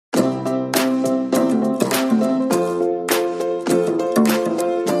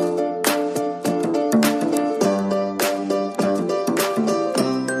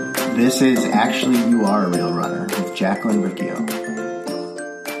This is Actually You Are a Real Runner with Jacqueline Riccio.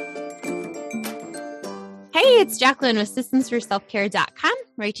 Hey, it's Jacqueline with systemsforselfcare.com,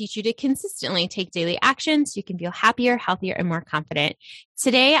 where I teach you to consistently take daily action so you can feel happier, healthier, and more confident.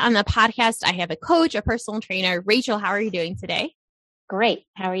 Today on the podcast, I have a coach, a personal trainer. Rachel, how are you doing today? Great.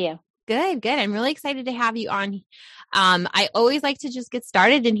 How are you? Good. I'm really excited to have you on. I always like to just get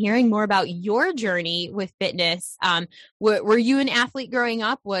started in hearing more about your journey with fitness. Were you an athlete growing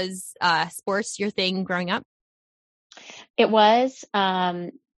up? Was sports your thing growing up? It was. So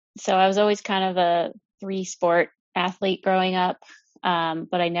I was always kind of a 3-sport athlete growing up,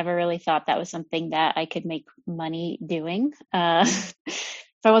 but I never really thought that was something that I could make money doing. If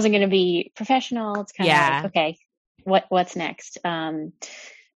I wasn't going to be professional, it's kind of like, okay, what's next?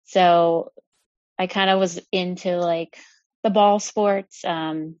 So I kind of was into like the ball sports.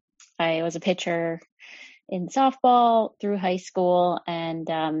 I was a pitcher in softball through high school and,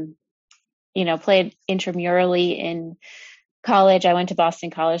 played intramurally in college. I went to Boston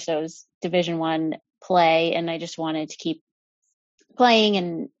College, so it was Division I play, and I just wanted to keep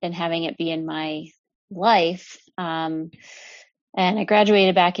playing and having it be in my life. And I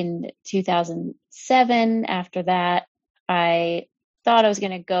graduated back in 2007. After that, I thought I was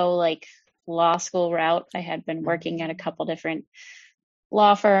going to go like law school route. I had been working at a couple different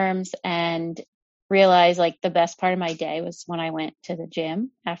law firms and realized like the best part of my day was when I went to the gym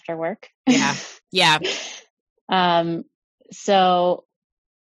after work. Yeah. So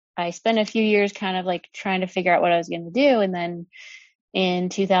I spent a few years kind of like trying to figure out what I was going to do. And then in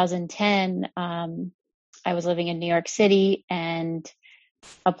 2010, I was living in New York City and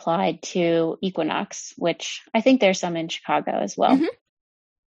applied to Equinox, which I think there's some in Chicago as well. Mm-hmm.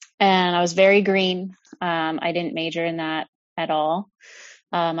 And I was very green. I didn't major in that at all.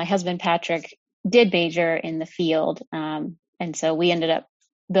 My husband, Patrick, did major in the field. And so we ended up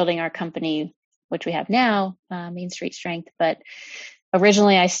building our company, which we have now, Main Street Strength. But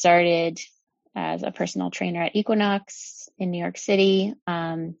originally I started as a personal trainer at Equinox in New York City,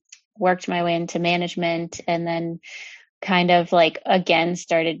 worked my way into management, and then kind of like, again,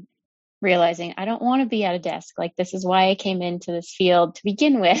 started realizing I don't want to be at a desk. Like, this is why I came into this field to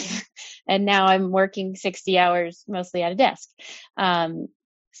begin with. And now I'm working 60 hours mostly at a desk.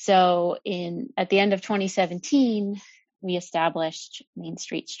 So at the end of 2017, we established Main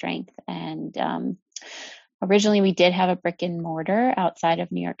Street Strength. And originally we did have a brick and mortar outside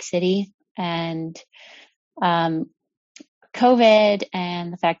of New York City. And COVID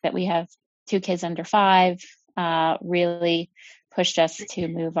and the fact that we have 2 kids under 5 really pushed us to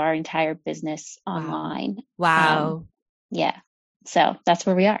move our entire business online. Wow. Yeah. So that's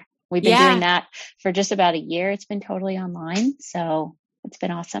where we are. We've been doing that for just about a year. It's been totally online. So it's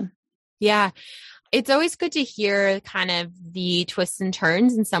been awesome. Yeah. It's always good to hear kind of the twists and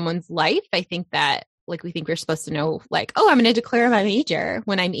turns in someone's life. I think that like we think we're supposed to know like, oh, I'm going to declare my major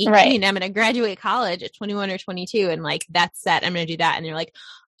when I'm 18. Right. I'm going to graduate college at 21 or 22. And like, that's set. I'm going to do that. And you're like,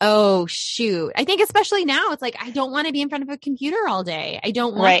 oh, shoot. I think especially now it's like, I don't want to be in front of a computer all day. I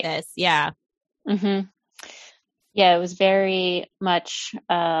don't want this. Yeah. Mm-hmm. Yeah. It was very much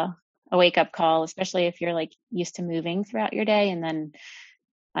a wake up call, especially if you're like used to moving throughout your day. And then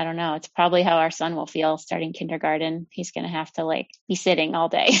I don't know, it's probably how our son will feel starting kindergarten. He's going to have to like be sitting all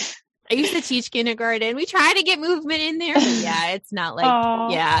day. I used to teach kindergarten. We try to get movement in there, but yeah, it's not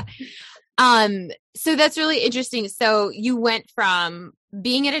like, yeah. So that's really interesting. So you went from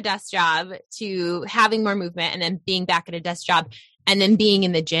being at a desk job to having more movement and then being back at a desk job and then being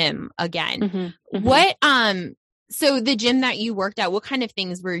in the gym again. Mm-hmm. Mm-hmm. So the gym that you worked at, what kind of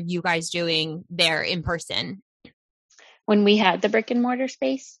things were you guys doing there in person? When we had the brick and mortar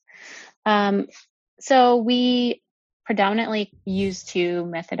space. So we predominantly use 2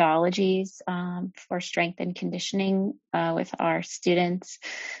 methodologies for strength and conditioning with our students.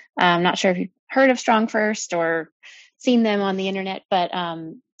 I'm not sure if you've heard of Strong First or seen them on the internet, but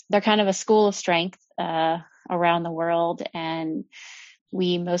they're kind of a school of strength around the world. And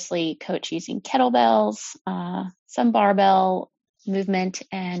we mostly coach using kettlebells, some barbell movement,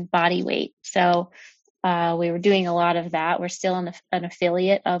 and body weight. So we were doing a lot of that. We're still an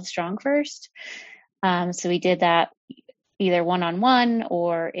affiliate of Strong First. So we did that either one-on-one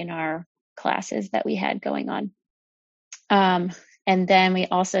or in our classes that we had going on. And then we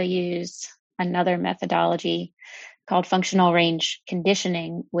also used another methodology called functional range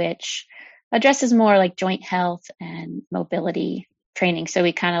conditioning, which addresses more like joint health and mobility training. So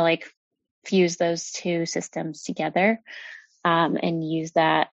we kind of like fuse those 2 systems together and use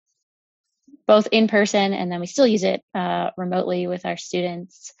that both in person, and then we still use it remotely with our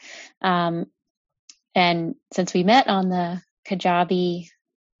students. And since we met on the Kajabi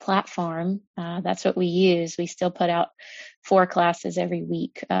platform, that's what we use. We still put out 4 classes every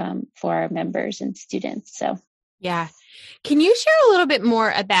week for our members and students. So, yeah. Can you share a little bit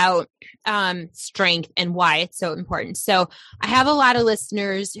more about strength and why it's so important? So I have a lot of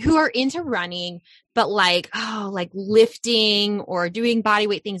listeners who are into running, but like lifting or doing body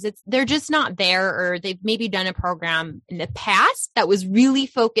weight things, they're just not there, or they've maybe done a program in the past that was really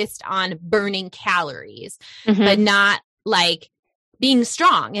focused on burning calories, but not like being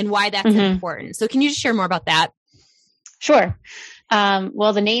strong, and why that's important. So can you just share more about that? Sure.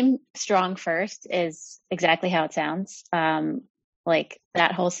 Well, the name Strong First is exactly how it sounds. Like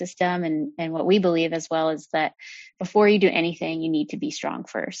that whole system, and what we believe as well is that before you do anything, you need to be strong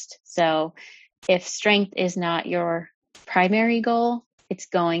first. So if strength is not your primary goal, it's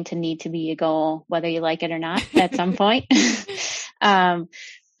going to need to be a goal, whether you like it or not, at some point.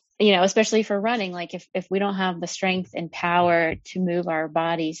 Especially for running, like if we don't have the strength and power to move our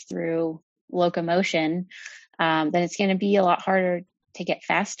bodies through locomotion, then it's going to be a lot harder to get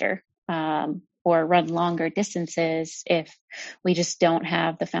faster or run longer distances if we just don't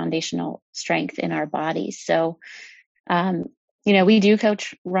have the foundational strength in our bodies. So, we do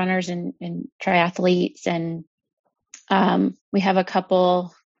coach runners and triathletes, and we have a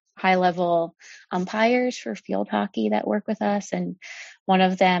couple high-level umpires for field hockey that work with us, and one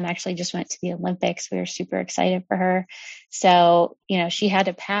of them actually just went to the Olympics. We were super excited for her. So, she had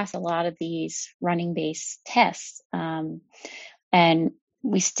to pass a lot of these running-based tests, and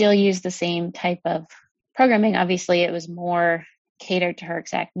we still use the same type of programming. Obviously, it was more catered to her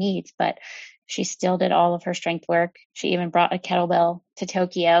exact needs, but she still did all of her strength work. She even brought a kettlebell to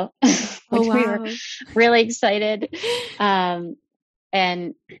Tokyo, which we were really excited.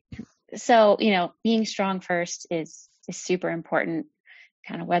 And so, being strong first is super important,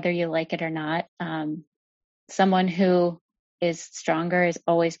 kind of whether you like it or not. Someone who is stronger is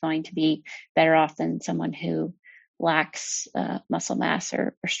always going to be better off than someone who lacks muscle mass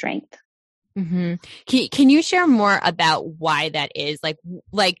or strength. Mm-hmm. Can you share more about why that is? Like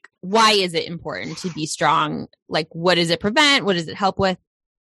why is it important to be strong? Like, what does it prevent? What does it help with?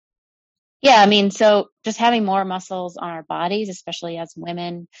 Yeah, so just having more muscles on our bodies, especially as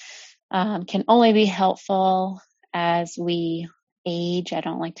women, can only be helpful as we age. I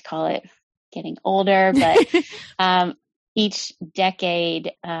don't like to call it getting older, but each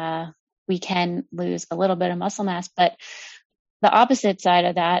decade, we can lose a little bit of muscle mass. But the opposite side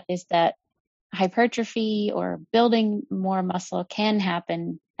of that is that hypertrophy or building more muscle can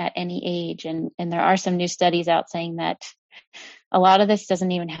happen at any age. And there are some new studies out saying that a lot of this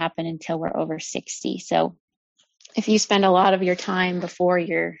doesn't even happen until we're over 60. So if you spend a lot of your time before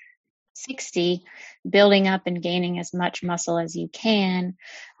you're 60 building up and gaining as much muscle as you can,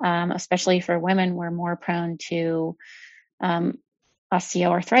 especially for women, we're more prone to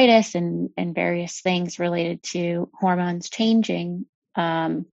osteoarthritis and various things related to hormones changing,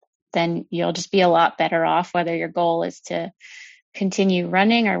 then you'll just be a lot better off, whether your goal is to continue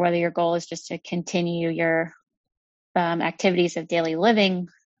running or whether your goal is just to continue your activities of daily living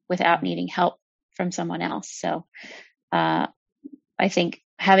without needing help from someone else. So I think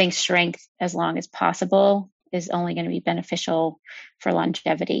having strength as long as possible is only going to be beneficial for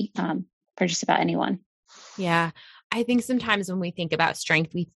longevity for just about anyone. Yeah. I think sometimes when we think about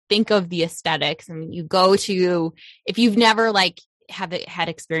strength, we think of the aesthetics. I mean, you go to, if you've never had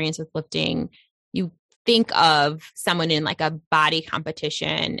experience with lifting, you think of someone in like a body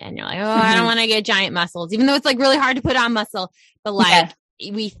competition and you're like, oh, I don't want to get giant muscles, even though it's like really hard to put on muscle. But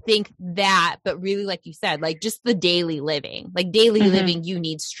we think that, but really, like you said, like just the daily living, living, you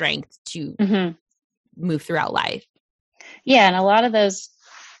need strength to move throughout life. Yeah. And a lot of those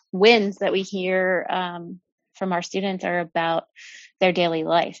wins that we hear from our students are about their daily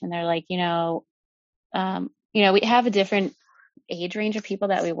life. And they're like, we have a different age range of people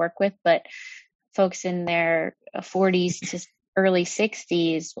that we work with, but folks in their 40s to early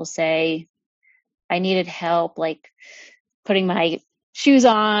 60s will say, I needed help, like putting my shoes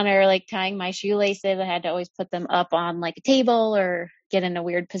on or like tying my shoelaces. I had to always put them up on like a table or get in a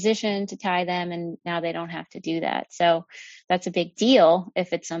weird position to tie them. And now they don't have to do that. So that's a big deal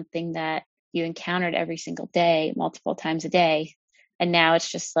if it's something that you encountered every single day, multiple times a day. And now it's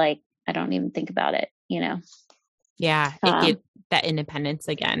just like, I don't even think about it, Yeah. It gives that independence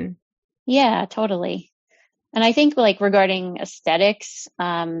again. Yeah, totally. And I think like regarding aesthetics,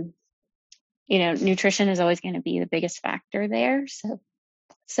 nutrition is always going to be the biggest factor there. So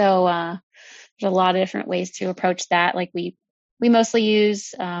there's a lot of different ways to approach that. Like we mostly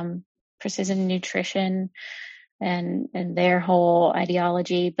use precision nutrition and their whole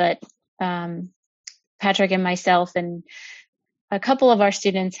ideology, but Patrick and myself and a couple of our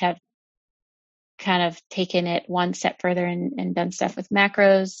students have kind of taken it one step further and done stuff with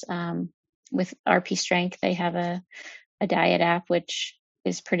macros. With RP Strength, they have a diet app, which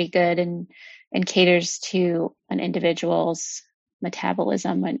is pretty good and caters to an individual's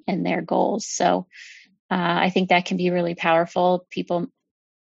metabolism and their goals. So I think that can be really powerful. People,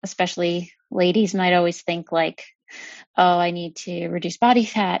 especially ladies, might always think like, oh, I need to reduce body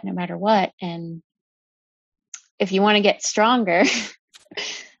fat no matter what. And if you want to get stronger,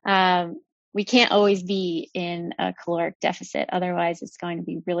 we can't always be in a caloric deficit. Otherwise, it's going to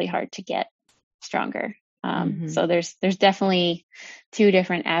be really hard to get stronger. So there's definitely two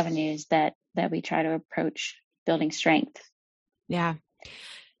different avenues that we try to approach building strength. Yeah.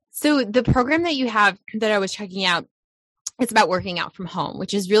 So the program that you have that I was checking out, it's about working out from home,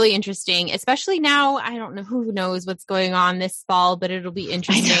 which is really interesting, especially now. I don't know, who knows what's going on this fall, but it'll be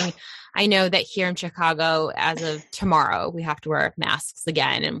interesting. I know that here in Chicago, as of tomorrow, we have to wear masks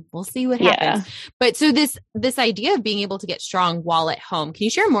again, and we'll see what happens. But so this idea of being able to get strong while at home, can you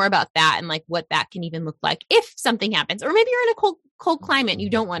share more about that and like what that can even look like if something happens, or maybe you're in a cold climate and you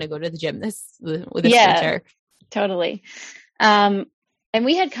don't want to go to the gym this winter? Totally. And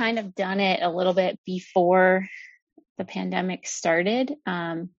we had kind of done it a little bit before the pandemic started,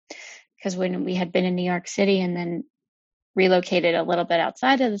 because when we had been in New York City and then relocated a little bit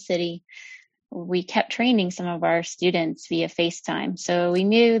outside of the city, we kept training some of our students via FaceTime. So we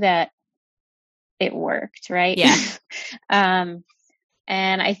knew that it worked, right? Yeah. And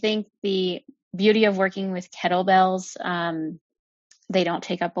I think the beauty of working with kettlebells, they don't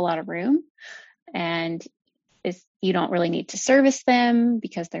take up a lot of room, and you don't really need to service them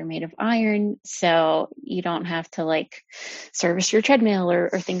because they're made of iron. So you don't have to like service your treadmill or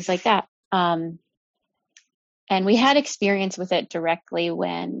things like that. And we had experience with it directly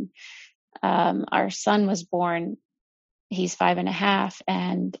when our son was born. He's 5.5,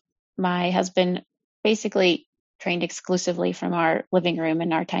 and my husband basically trained exclusively from our living room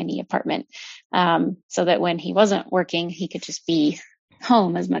in our tiny apartment, so that when he wasn't working, he could just be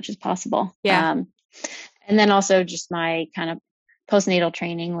home as much as possible. Yeah. And then also just my kind of postnatal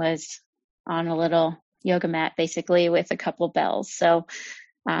training was on a little yoga mat, basically with a couple bells. So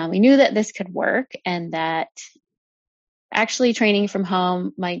we knew that this could work, and that actually training from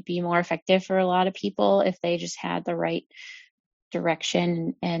home might be more effective for a lot of people if they just had the right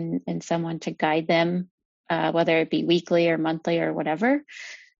direction and someone to guide them, whether it be weekly or monthly or whatever.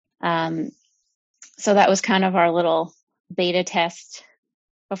 So that was kind of our little beta test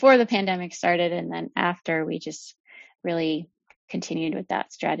before the pandemic started. And then after, we just really continued with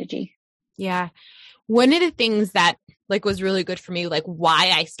that strategy. Yeah. One of the things that like was really good for me, like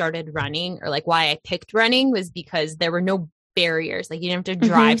why I started running or like why I picked running, was because there were no barriers. Like you didn't have to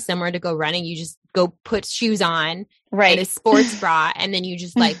drive somewhere to go running. You just go put shoes on, right, and a sports bra, and then you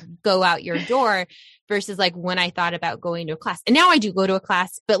just like go out your door, versus like when I thought about going to a class. And now I do go to a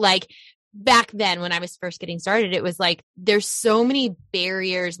class, but like back then when I was first getting started, it was like, there's so many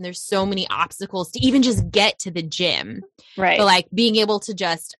barriers and there's so many obstacles to even just get to the gym. Right. But like being able to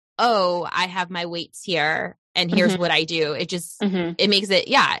just, oh, I have my weights here and here's what I do. It just, it makes it,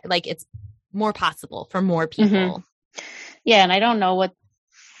 like it's more possible for more people. Yeah. And I don't know what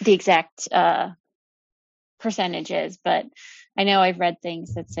the exact percentage is, but I know I've read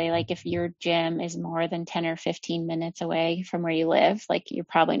things that say like if your gym is more than 10 or 15 minutes away from where you live, like you're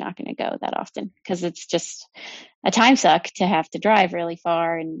probably not going to go that often, because it's just a time suck to have to drive really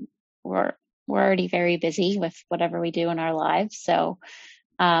far, and we're already very busy with whatever we do in our lives. So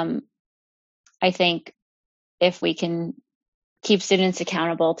I think if we can keep students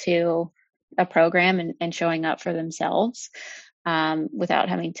accountable to a program and showing up for themselves without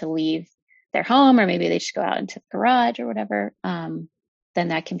having to leave their home, or maybe they just go out into the garage or whatever, then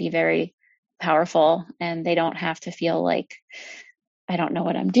that can be very powerful, and they don't have to feel like, I don't know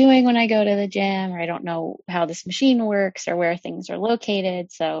what I'm doing when I go to the gym, or I don't know how this machine works or where things are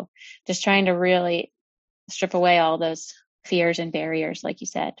located. So just trying to really strip away all those fears and barriers, like you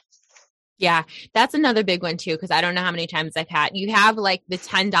said. Yeah, that's another big one too, because I don't know how many times you have like the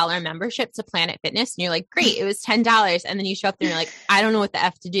 $10 membership to Planet Fitness, and you're like, great, it was $10. And then you show up there and you're like, I don't know what the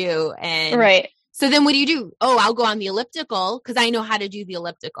F to do. And right. So then what do? Oh, I'll go on the elliptical because I know how to do the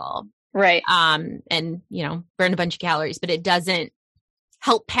elliptical. Right. And burn a bunch of calories, but it doesn't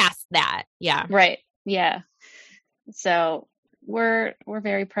help past that. Yeah. Right. Yeah. So we're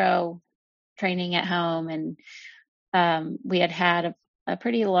very pro training at home, and we had a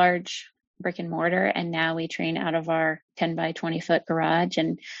pretty large brick and mortar, and now we train out of our 10 by 20 foot garage,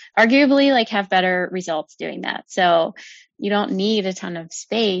 and arguably like have better results doing that. So you don't need a ton of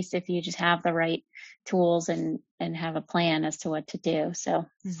space if you just have the right tools and have a plan as to what to do. So,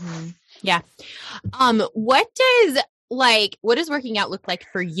 yeah. What does working out look like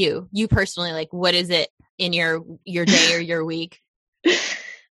for you personally? Like, what is it in your day or your week?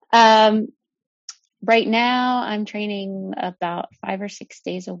 Right now I'm training about 5 or 6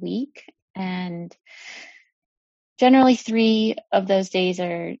 days a week, and generally 3 of those days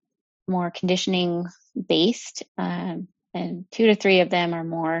are more conditioning based, and 2 to 3 of them are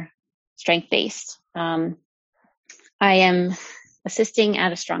more strength based. I am assisting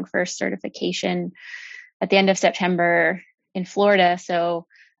at a Strong First certification at the end of September in Florida, so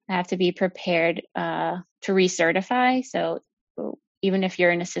I have to be prepared to recertify. So even if you're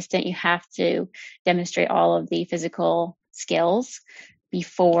an assistant, you have to demonstrate all of the physical skills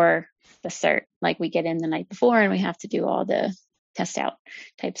before the cert. Like, we get in the night before and we have to do all the test out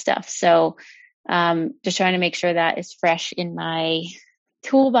type stuff. So just trying to make sure that is fresh in my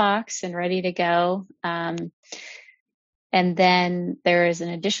toolbox and ready to go. And then there is an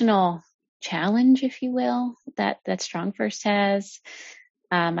additional challenge, if you will, that Strong First has.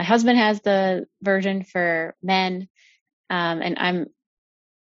 My husband has the version for men. And I'm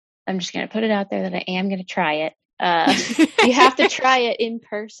just going to put it out there that I am going to try it. You have to try it in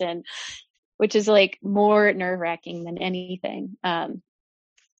person, which is like more nerve-wracking than anything.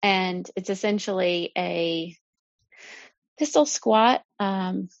 And it's essentially a pistol squat.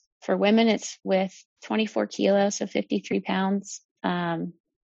 For women, it's with 24 kilos, so 53 pounds.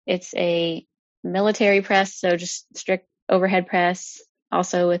 It's a military press, so just strict overhead press,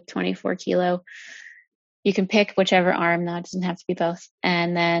 also with 24 kilo. You can pick whichever arm, though it doesn't have to be both.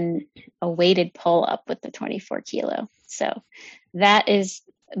 And then a weighted pull up with the 24 kilo. So that is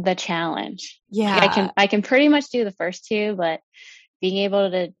the challenge. Yeah. I can pretty much do the first 2, but being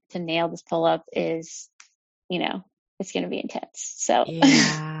able to nail this pull up is, it's going to be intense. So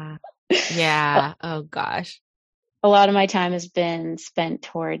yeah. Oh gosh. A lot of my time has been spent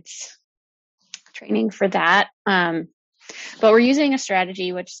towards training for that. But we're using a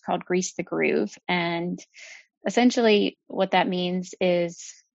strategy which is called Grease the Groove. And essentially what that means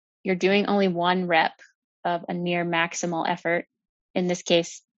is you're doing only 1 rep of a near maximal effort. In this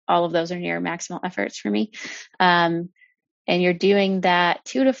case, all of those are near maximal efforts for me. And you're doing that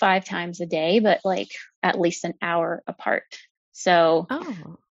 2 to 5 times a day, but like at least an hour apart. So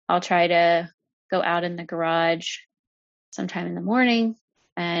I'll try to go out in the garage sometime in the morning,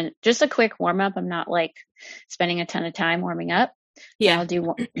 and just a quick warm up. I'm not like spending a ton of time warming up. Yeah. I'll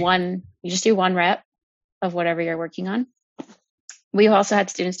do one, you just do 1 rep of whatever you're working on. We've also had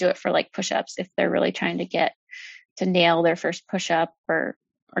students do it for like push-ups if they're really trying to get to nail their first push-up or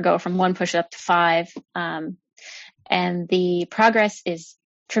go from 1 push-up to 5. And the progress is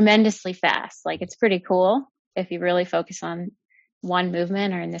tremendously fast. Like, it's pretty cool if you really focus on 1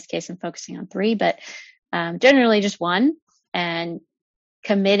 movement, or in this case, I'm focusing on 3, but generally just 1, and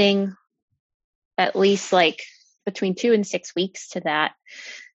committing at least like between 2 and 6 weeks to that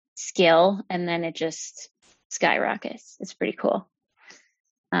skill. And then it just skyrockets. It's pretty cool.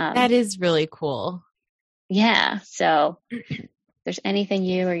 That is really cool. Yeah. So if there's anything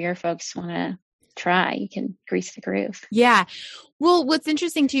you or your folks want to try, you can grease the groove. Yeah. Well, what's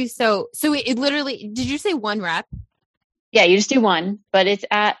interesting too, so it literally, did you say 1 rep? Yeah, you just do 1, but it's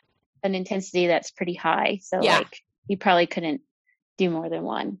at an intensity that's pretty high. So like you probably couldn't do more than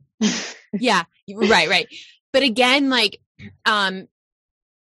 1. Yeah. Right. But again, like,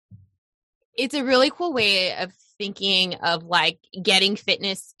 it's a really cool way of thinking of like getting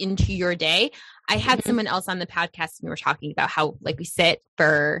fitness into your day. I had someone else on the podcast and we were talking about how like we sit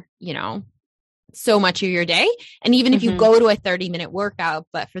for, so much of your day. And even if you go to a 30-minute workout,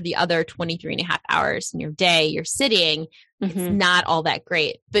 but for the other 23 and a half hours in your day, you're sitting, it's not all that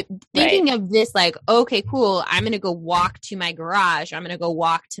great. But thinking of this, like, okay, cool. I'm going to go walk to my garage. I'm going to go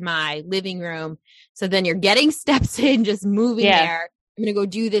walk to my living room. So then you're getting steps in, just moving there. I'm going to go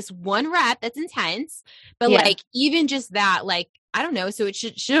do this 1 rep. That's intense. But like, even just that, like, I don't know. So it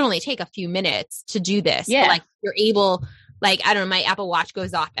should only take a few minutes to do this. Yeah. But like, you're able, like, I don't know, my Apple Watch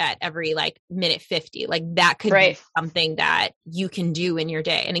goes off at every like minute 50. Like, that could be something that you can do in your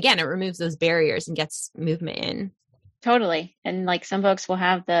day. And again, it removes those barriers and gets movement in. Totally. And like, some folks will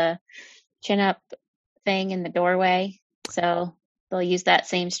have the chin up thing in the doorway. So they'll use that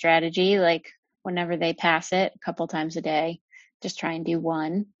same strategy. Like, whenever they pass it a couple times a day, just try and do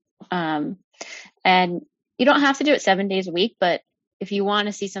 1. And you don't have to do it 7 days a week, but if you want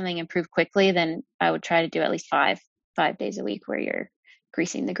to see something improve quickly, then I would try to do at least 5 days a week where you're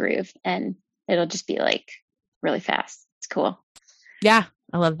greasing the groove, and it'll just be like really fast. It's cool. Yeah.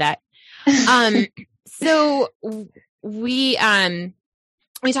 I love that. So we,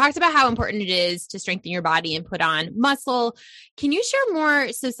 we talked about how important it is to strengthen your body and put on muscle. Can you share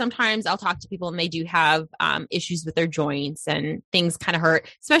more? So sometimes I'll talk to people and they do have issues with their joints and things kind of hurt,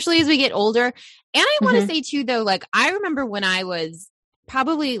 especially as we get older. And I want to say too, though, like I remember when I was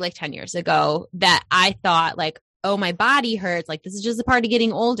probably like 10 years ago that I thought like, oh, my body hurts. Like this is just a part of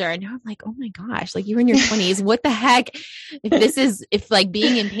getting older. And now I'm like, oh my gosh, like you're in your 20s. What the heck? If like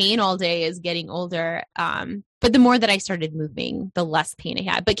being in pain all day is getting older. But the more that I started moving, the less pain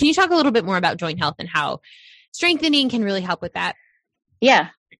I had. But can you talk a little bit more about joint health and how strengthening can really help with that? Yeah.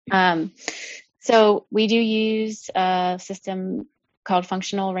 So we do use a system called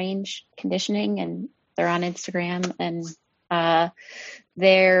functional range conditioning, and they're on Instagram, and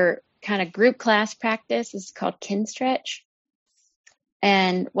their kind of group class practice is called Kinstretch.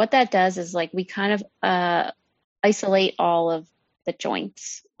 And what that does is like we kind of isolate all of the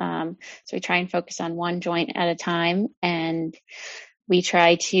joints. So we try and focus on one joint at a time, and we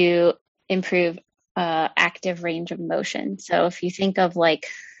try to improve active range of motion. So if you think of like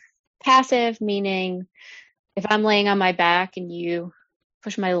passive, meaning if I'm laying on my back and you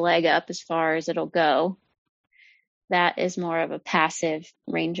push my leg up as far as it'll go, that is more of a passive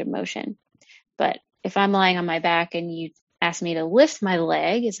range of motion. But if I'm lying on my back and you ask me to lift my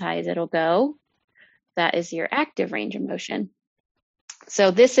leg as high as it'll go, that is your active range of motion.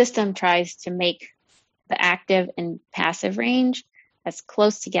 So this system tries to make the active and passive range as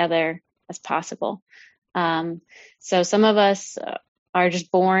close together as possible. So some of us are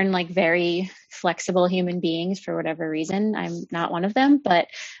just born like very flexible human beings for whatever reason. I'm not one of them, but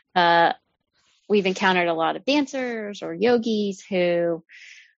we've encountered a lot of dancers or yogis who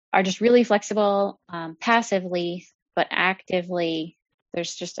are just really flexible passively, but actively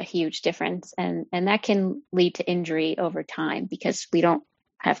there's just a huge difference. And that can lead to injury over time because we don't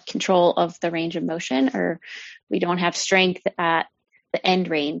have control of the range of motion, or we don't have strength at the end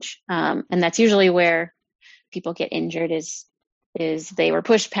range. And that's usually where people get injured is they were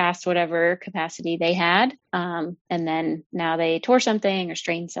pushed past whatever capacity they had. And then now they tore something or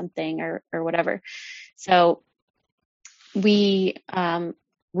strained something or whatever. So we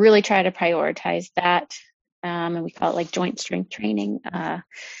really try to prioritize that. And we call it like joint strength training.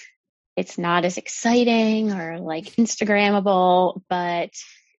 It's not as exciting or like Instagrammable, but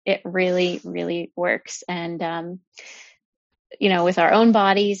it really, really works. And, with our own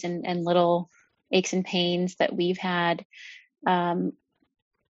bodies and little aches and pains that we've had, I'm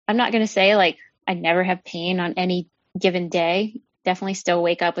not going to say like I never have pain on any given day. Definitely still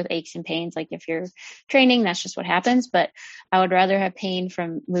wake up with aches and pains. Like if you're training, that's just what happens. But I would rather have pain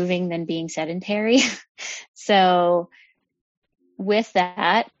from moving than being sedentary. So with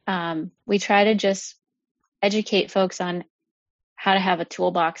that, we try to just educate folks on how to have a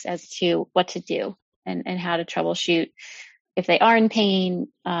toolbox as to what to do and how to troubleshoot if they are in pain.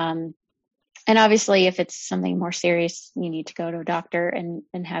 And obviously, if it's something more serious, you need to go to a doctor and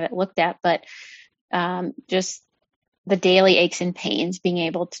have it looked at. But just the daily aches and pains, being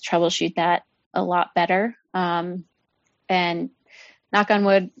able to troubleshoot that a lot better. And knock on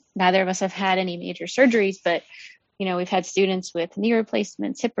wood, neither of us have had any major surgeries, but we've had students with knee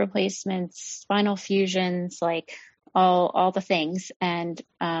replacements, hip replacements, spinal fusions, like all the things. And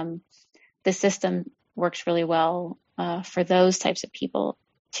the system works really well for those types of people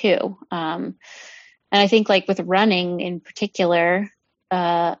too. And I think like with running in particular,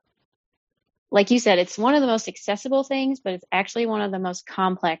 like you said, it's one of the most accessible things, but it's actually one of the most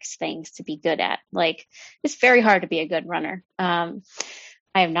complex things to be good at. Like it's very hard to be a good runner. I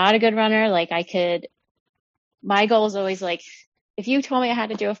am not a good runner. Like my goal is always like, if you told me I had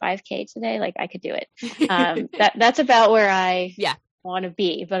to do a 5K today, like I could do it. That's about where I want to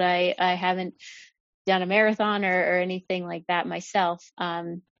be, but I haven't done a marathon or anything like that myself.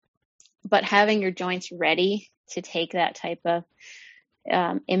 But having your joints ready to take that type of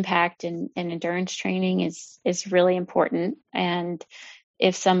impact and endurance training is really important. And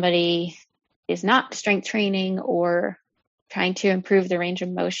if somebody is not strength training or trying to improve the range of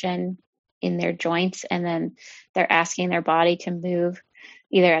motion in their joints, and then they're asking their body to move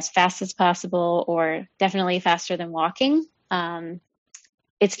either as fast as possible or definitely faster than walking,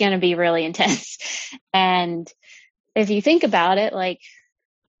 it's going to be really intense. And if you think about it, like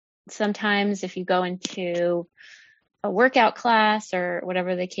sometimes if you go into a workout class or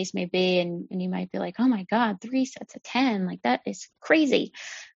whatever the case may be, and you might be like, oh my God, 3 sets of 10, like that is crazy.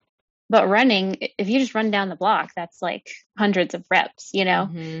 But running, if you just run down the block, that's like hundreds of reps,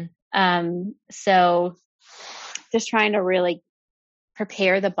 So just trying to really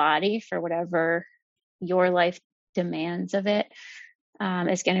prepare the body for whatever your life demands of it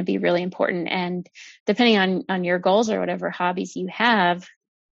is going to be really important. And depending on your goals or whatever hobbies you have,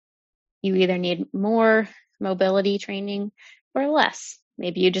 you either need more mobility training or less.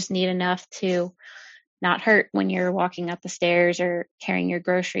 Maybe you just need enough to not hurt when you're walking up the stairs or carrying your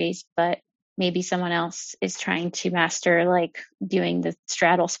groceries, but maybe someone else is trying to master like doing the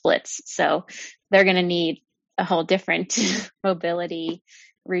straddle splits. So they're going to need a whole different mobility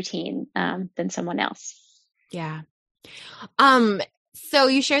routine than someone else. Yeah. So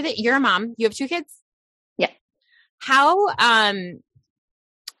you share that you're a mom. You have 2 kids? Yeah. How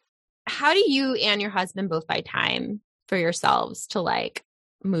do you and your husband both find time for yourselves to like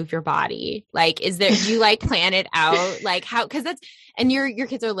move your body? Like, do you like plan it out? Like how, cause and your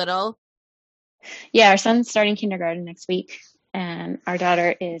kids are little. Yeah. Our son's starting kindergarten next week and our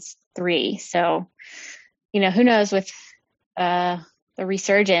daughter is 3. So, who knows with, the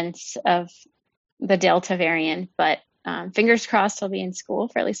resurgence of the Delta variant, but, fingers crossed he'll be in school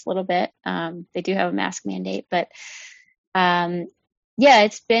for at least a little bit. They do have a mask mandate, but, yeah,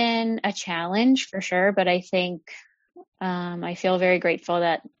 it's been a challenge for sure, but I think I feel very grateful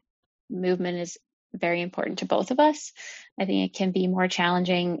that movement is very important to both of us. I think it can be more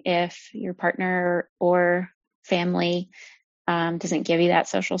challenging if your partner or family doesn't give you that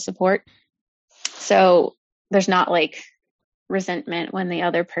social support. So there's not like resentment when the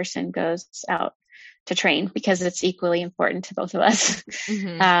other person goes out to train because it's equally important to both of us.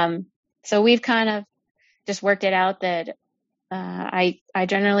 Mm-hmm. So we've kind of just worked it out that I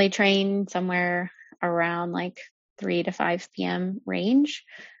generally train somewhere around like 3 to 5 p.m. range.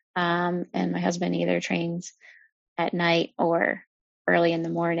 And my husband either trains at night or early in the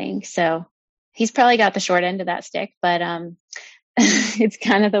morning. So he's probably got the short end of that stick, but it's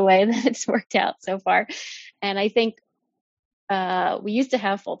kind of the way that it's worked out so far. And I think we used to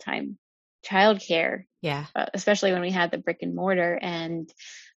have full-time childcare, especially when we had the brick and mortar. And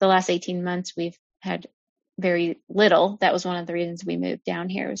the last 18 months, we've had very little. That was one of the reasons we moved down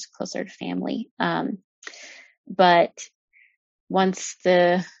here, was closer to family. But once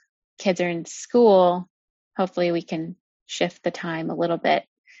the kids are in school, hopefully we can shift the time a little bit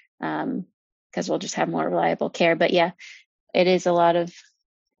because we'll just have more reliable care. But yeah, it is a lot of,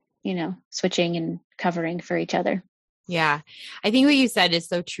 switching and covering for each other. Yeah. I think what you said is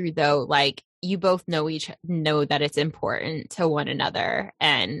so true though. Like you both know that it's important to one another.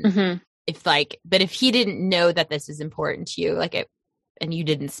 And mm-hmm. But if he didn't know that this is important to you, and you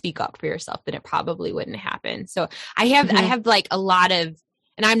didn't speak up for yourself, then it probably wouldn't happen. So I have like a lot of,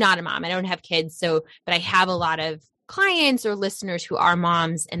 and I'm not a mom, I don't have kids. So, but I have a lot of clients or listeners who are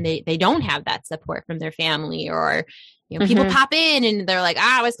moms and they don't have that support from their family, or, mm-hmm. people pop in and they're like,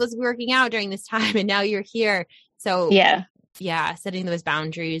 I was supposed to be working out during this time and now you're here. So yeah, setting those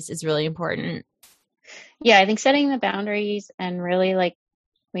boundaries is really important. Yeah. I think setting the boundaries and really like,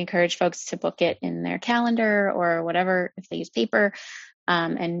 we encourage folks to book it in their calendar or whatever, if they use paper,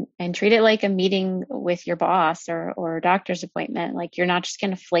 and treat it like a meeting with your boss or a doctor's appointment. Like you're not just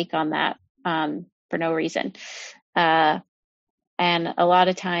going to flake on that for no reason. And a lot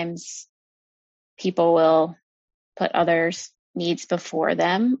of times people will put others' needs before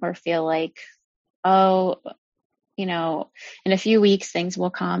them or feel like, in a few weeks, things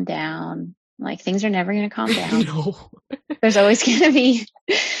will calm down. Like things are never going to calm down. No. There's always going to be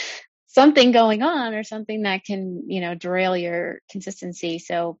something going on or something that can, derail your consistency.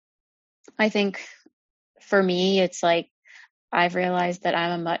 So I think for me, it's like, I've realized that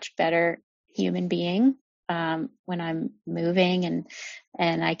I'm a much better human being when I'm moving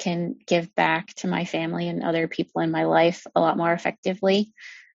and I can give back to my family and other people in my life a lot more effectively.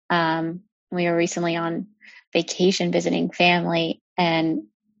 We were recently on vacation visiting family and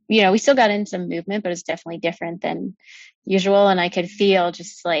we still got in some movement, but it's definitely different than usual. And I could feel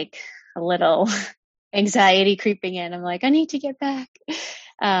just like a little anxiety creeping in. I'm like, I need to get back.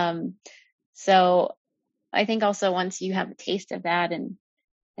 So I think also once you have a taste of that and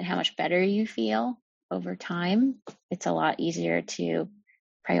how much better you feel over time, it's a lot easier to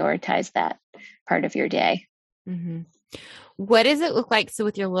prioritize that part of your day. Mm-hmm. What does it look like? So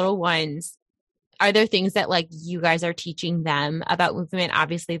with your little ones, are there things that like you guys are teaching them about movement?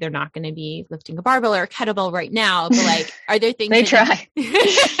 Obviously, they're not going to be lifting a barbell or a kettlebell right now, but like, are there things they try?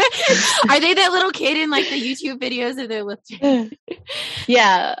 Are they that little kid in like the YouTube videos of their lifting?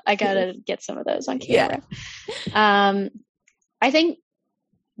 Yeah, I gotta get some of those on camera. Yeah. I think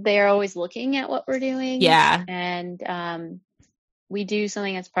they're always looking at what we're doing. Yeah, and we do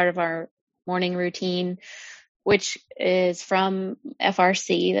something that's part of our morning routine, which is from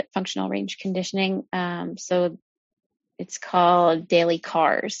FRC, that functional range conditioning. So it's called daily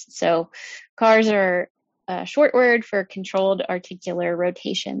CARS. So CARS are a short word for controlled articular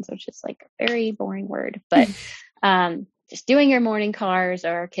rotations, which is like a very boring word, but just doing your morning cars,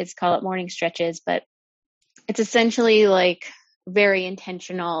 or kids call it morning stretches, but it's essentially like very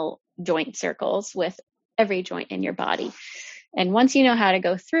intentional joint circles with every joint in your body. And once you know how to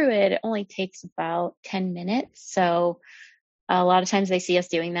go through it, it only takes about 10 minutes. So a lot of times they see us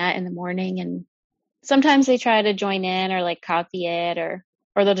doing that in the morning, and sometimes they try to join in or like copy it, or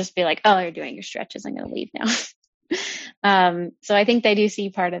they'll just be like, oh, you're doing your stretches, I'm going to leave now. So I think they do see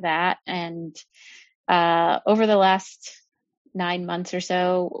part of that. And over the last 9 months or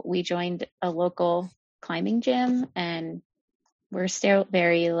so, we joined a local climbing gym, and we're still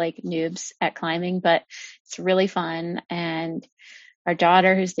very like noobs at climbing, but it's really fun. And our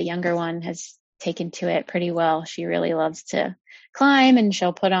daughter, who's the younger one, has taken to it pretty well. She really loves to climb, and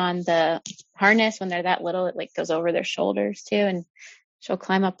she'll put on the harness when they're that little. It like goes over their shoulders too, and she'll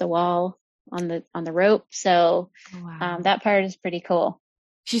climb up the wall on the rope. So wow. That part is pretty cool.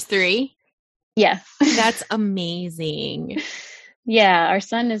 She's 3? Yeah. That's amazing. Yeah, our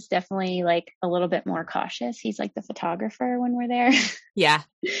son is definitely like a little bit more cautious. He's like the photographer when we're there. Yeah.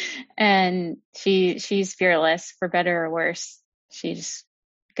 And she's fearless, for better or worse. She just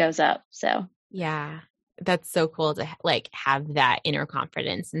goes up. So yeah, that's so cool to like have that inner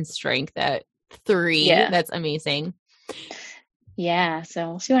confidence and strength at 3. Yeah. That's amazing. Yeah. So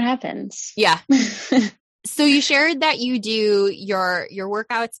we'll see what happens. Yeah. So you shared that you do your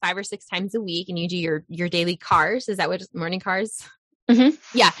workouts 5 or 6 times a week, and you do your daily cars. Is that what morning cars? Mm-hmm.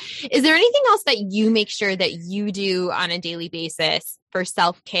 Yeah. Is there anything else that you make sure that you do on a daily basis for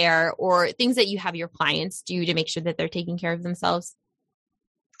self-care, or things that you have your clients do to make sure that they're taking care of themselves?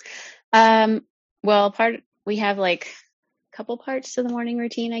 Well, we have like a couple parts to the morning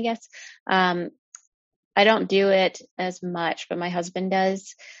routine, I guess. I don't do it as much, but my husband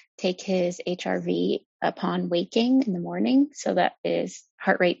does take his HRV upon waking in the morning. So that is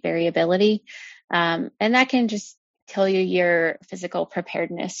heart rate variability. And that can just tell you your physical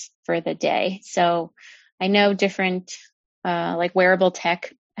preparedness for the day. So I know different, like wearable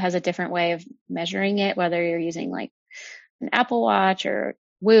tech has a different way of measuring it, whether you're using like an Apple Watch or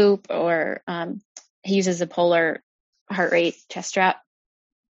Whoop, or he uses a Polar heart rate chest strap.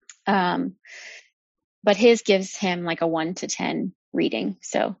 But his gives him like a 1 to 10 reading.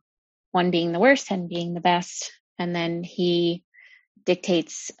 So 1 being the worst, 10 being the best. And then he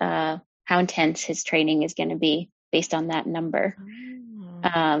dictates how intense his training is going to be based on that number.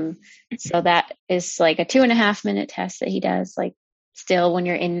 So that is like a 2.5 minute test that he does, like still when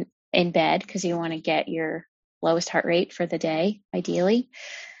you're in bed, because you want to get your lowest heart rate for the day, ideally.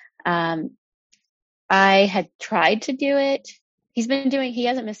 I had tried to do it. He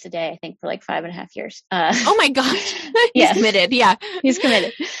hasn't missed a day, I think, for like 5.5 years. Oh my gosh. He's yeah. committed. Yeah. He's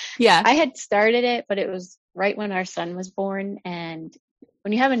committed. Yeah. I had started it, but it was right when our son was born. And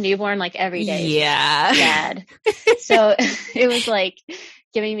when you have a newborn, like every day is bad. So it was like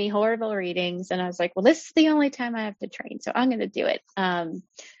giving me horrible readings. And I was like, well, this is the only time I have to train, so I'm going to do it.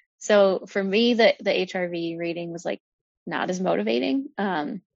 So for me, the HRV reading was like not as motivating.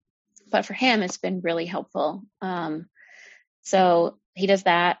 But for him, it's been really helpful. So he does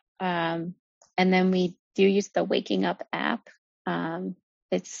that. And then we do use the Waking Up app.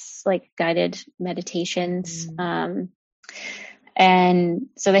 It's like guided meditations. And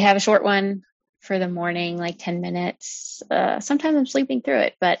so they have a short one for the morning, like 10 minutes. Sometimes I'm sleeping through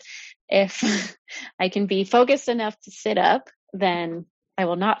it, but if I can be focused enough to sit up, then I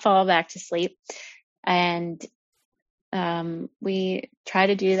will not fall back to sleep. And we try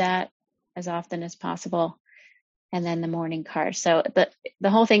to do that as often as possible. And then the morning car. So the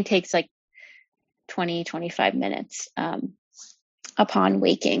whole thing takes like 20-25 minutes upon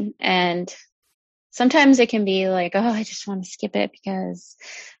waking. And sometimes it can be like, oh, I just want to skip it because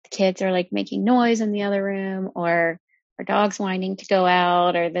the kids are like making noise in the other room, or our dog's whining to go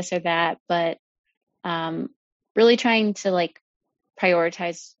out, or this or that. But really trying to like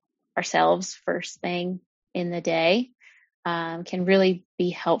prioritize ourselves first thing in the day can really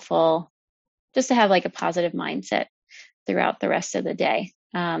be helpful, just to have like a positive mindset throughout the rest of the day.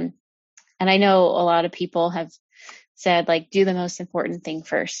 And I know a lot of people have said like, do the most important thing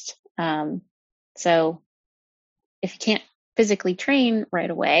first. So if you can't physically train right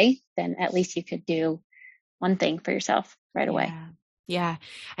away, then at least you could do one thing for yourself right away. Yeah.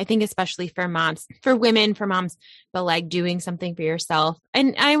 I think especially for moms, for women, for moms, but like doing something for yourself.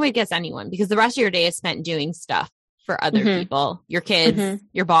 And I would guess anyone, because the rest of your day is spent doing stuff for other people, your kids,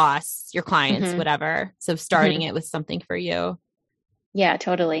 your boss, your clients, whatever. So starting it with something for you. Yeah,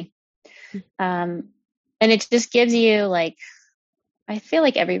 totally. And it just gives you like, I feel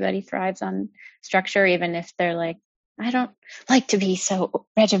like everybody thrives on structure, even if they're like, I don't like to be so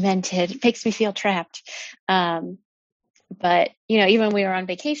regimented. It makes me feel trapped. But, even when we were on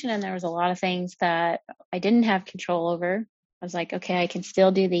vacation and there was a lot of things that I didn't have control over, I was like, okay, I can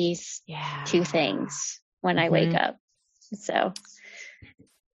still do these 2 things when I wake up. So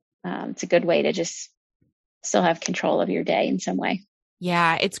it's a good way to just still have control of your day in some way.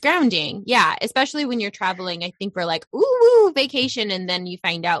 Yeah, it's grounding. Yeah, especially when you're traveling. I think we're like, ooh, vacation. And then you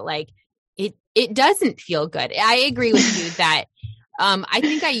find out like it doesn't feel good. I agree with you that I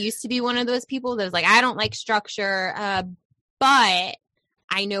think I used to be one of those people that was like, I don't like structure, but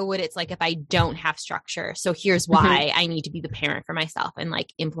I know what it's like if I don't have structure. So here's why I need to be the parent for myself and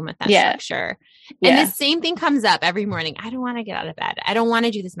like implement that structure. And the same thing comes up every morning. I don't want to get out of bed. I don't want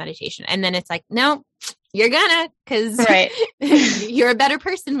to do this meditation. And then it's like, no, you're gonna, because you're a better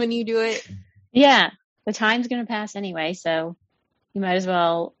person when you do it. Yeah. The time's going to pass anyway. So you might as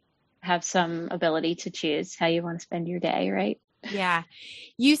well have some ability to choose how you want to spend your day. Right. Yeah.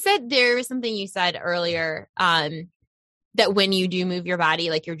 You said there was something you said earlier, that when you do move your body,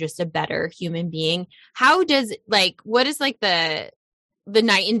 like you're just a better human being. How does what is like the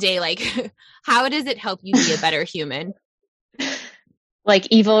night and day? Like, how does it help you be a better human? Like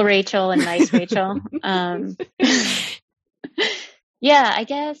evil Rachel and nice Rachel. Yeah, I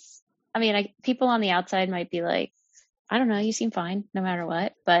guess. I mean, people on the outside might be like, I don't know, you seem fine no matter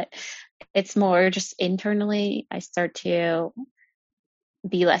what. But it's more just internally, I start to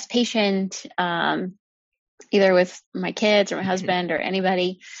be less patient, either with my kids or my husband or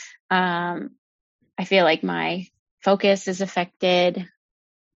anybody. I feel like my focus is affected.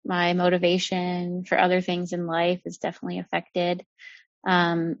 My motivation for other things in life is definitely affected.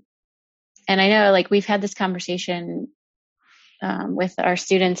 And I know like we've had this conversation with our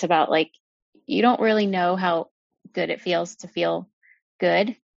students about like, you don't really know how good it feels to feel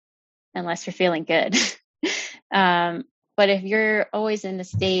good unless you're feeling good. But if you're always in the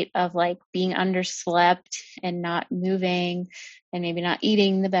state of like being underslept and not moving and maybe not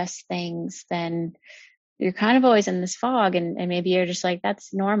eating the best things, then you're kind of always in this fog and maybe you're just like,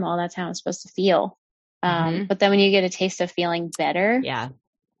 that's normal. That's how I'm supposed to feel. But then when you get a taste of feeling better,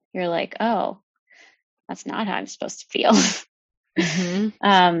 you're like, oh, that's not how I'm supposed to feel.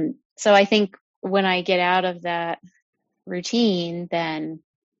 So I think when I get out of that routine, then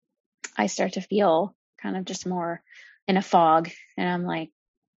I start to feel kind of just more in a fog, and I'm like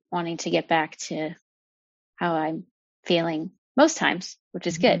wanting to get back to how I'm feeling most times, which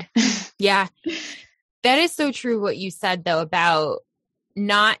is good. Yeah. That is so true what you said though about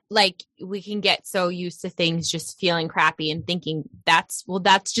not like we can get so used to things just feeling crappy and thinking that's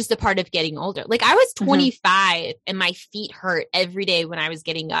just a part of getting older. Like I was 25 and my feet hurt every day when I was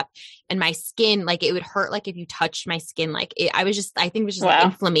getting up, and my skin, like it would hurt like if you touched my skin, like I think it was just like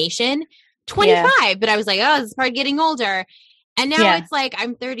inflammation. 25, but I was like, oh, this is part of getting older. And now it's like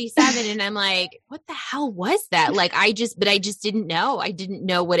I'm 37 and I'm like, what the hell was that? Like I just didn't know. I didn't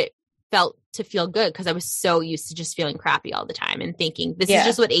know what it felt to feel good because I was so used to just feeling crappy all the time and thinking this is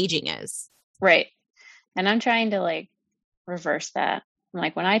just what aging is. Right. And I'm trying to like reverse that. I'm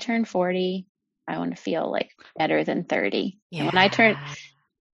like, when I turn 40, I want to feel like better than 30. And when I turn,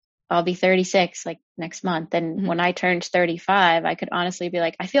 I'll be 36 like next month. And when I turned 35, I could honestly be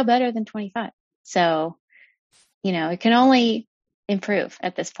like, I feel better than 25. So, it can only improve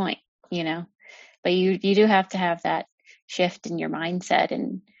at this point, but you do have to have that shift in your mindset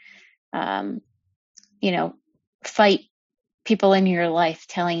and, fight people in your life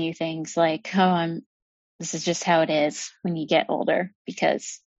telling you things like, oh, this is just how it is when you get older,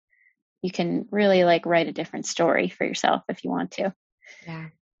 because you can really like write a different story for yourself if you want to.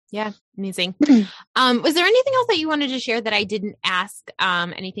 Yeah. Amazing. Was there anything else that you wanted to share that I didn't ask?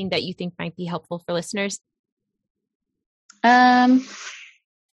 Anything that you think might be helpful for listeners? I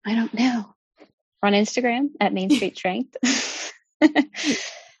don't know. On Instagram at Main Street Strength.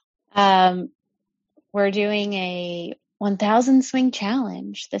 We're doing a 1,000 swing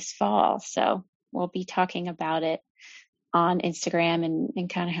challenge this fall. So we'll be talking about it on Instagram and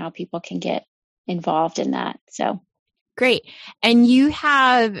kind of how people can get involved in that. So great. And you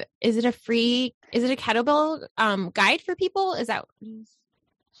have, is it a kettlebell guide for people? Is that?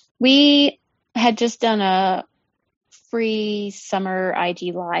 We had just done a free summer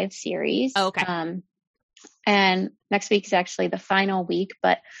IG Live series. Oh, okay. And next week is actually the final week,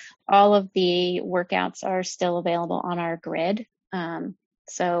 but all of the workouts are still available on our grid.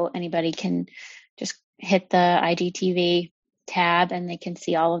 So anybody can just hit the IGTV tab and they can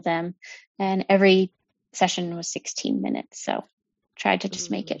see all of them. And every session was 16 minutes. So tried to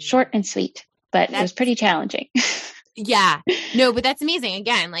just make it short and sweet, but it was pretty challenging. Yeah. No, but that's amazing.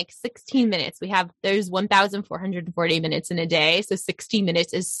 Again, like 16 minutes. There's 1,440 minutes in a day. So 16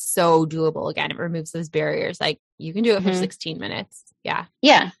 minutes is so doable. Again, it removes those barriers. Like you can do it for 16 minutes. Yeah.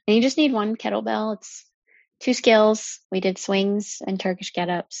 Yeah. And you just need one kettlebell. It's 2 skills. We did swings and Turkish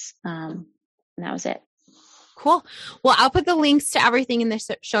get-ups. And that was it. Cool. Well, I'll put the links to everything in the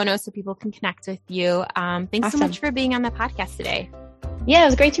show notes so people can connect with you. Thanks so much for being on the podcast today. Yeah, it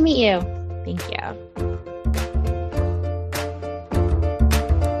was great to meet you. Thank you.